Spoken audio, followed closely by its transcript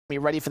Be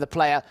ready for the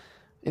player.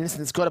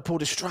 Innocent's got to pull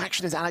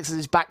distraction as Alex has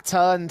his back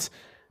turned.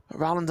 But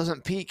Rowland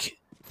doesn't peek.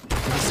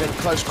 He's in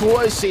close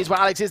quarters, sees where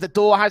Alex is. The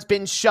door has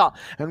been shut,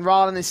 and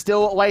Rowland is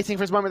still waiting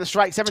for his moment to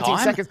strike. 17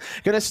 seconds.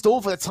 Going to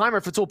stall for the timer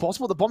if it's all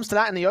possible. The bomb's still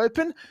out in the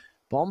open.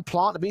 Bomb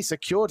plant to be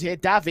secured here.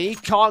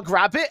 dav1g can't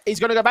grab it. He's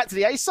going to go back to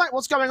the A site.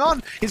 What's going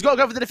on? He's got to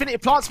go for the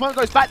definitive plant. Smoke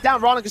goes back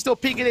down. Rowland can still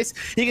peek at this.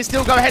 He can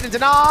still go ahead and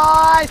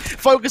deny.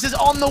 Focuses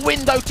on the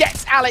window.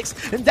 Gets Alex.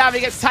 And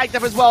dav1g gets tagged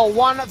up as well.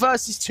 1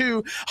 versus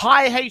 2.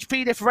 High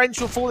HP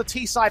differential for the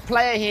T-side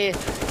player here.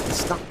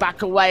 Stuck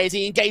back away as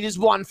he engages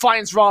one.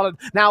 Finds Rowland.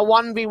 Now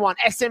 1v1.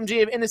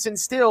 SMG of Innocent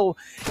still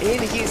in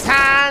his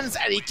hands.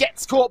 And he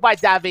gets caught by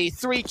dav1g.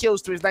 3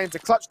 kills to his name to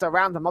clutch the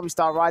round. The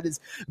Movistar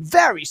Riders.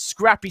 Very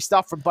scrappy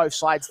stuff from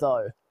both sides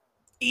though.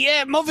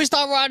 Yeah,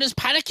 Movistar Riders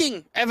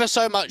panicking ever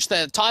so much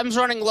there. Time's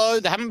running low.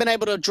 They haven't been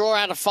able to draw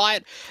out a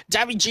fight.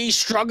 dav1g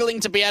struggling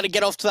to be able to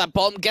get off to that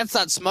bomb. Gets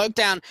that smoke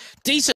down. Decent.